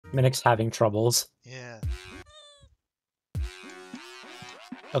Minik's having troubles. Yeah.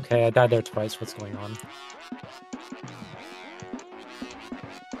 Okay, I died there twice. What's going on?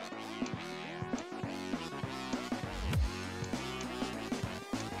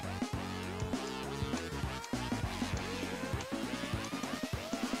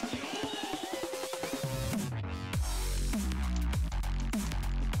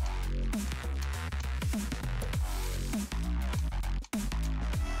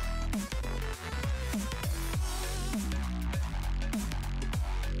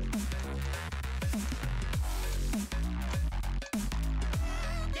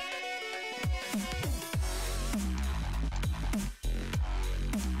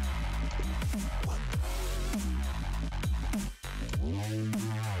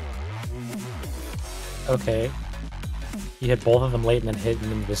 Okay. You hit both of them late and then hit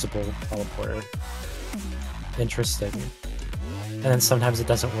an invisible teleporter. Interesting. And then sometimes it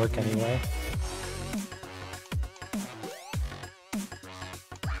doesn't work anyway.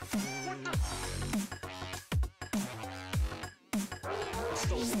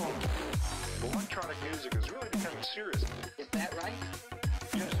 Electronic music is really becoming serious. Is that right?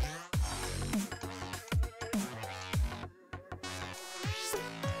 Yes.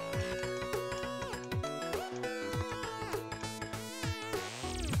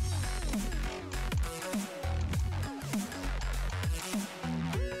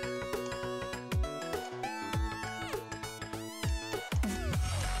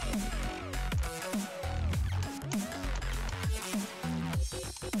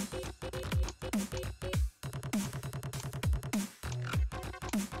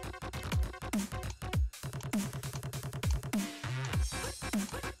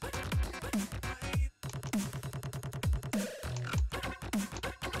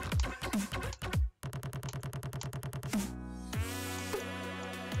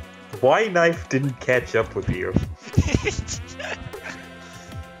 Why knife didn't catch up with you? I love it so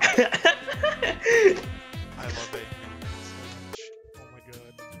much. Oh my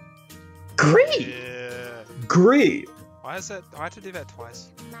god. Great! Yeah. Great! Why is that? I had to do that twice.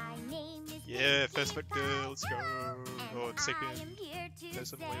 Yeah, first but good, let's go. Or second.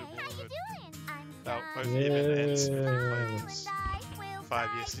 There's a leaderboard. About both even and Smith players 5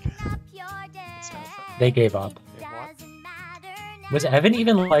 years ago. It's not fun. They gave up. Yeah, what? Was Evan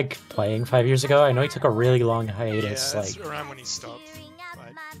even, like, playing 5 years ago? I know he took a really long hiatus, Yeah, that's like... around when he stopped.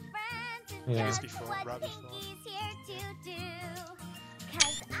 Like, Yeah. years before, right before.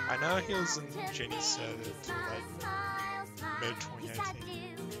 I know he was in Jenny's server till like mid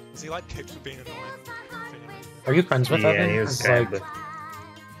 2018. Was he like kicked for being annoying? Are you friends with Yeah, Evan? he was It's kind like... of...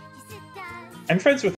 I'm friends with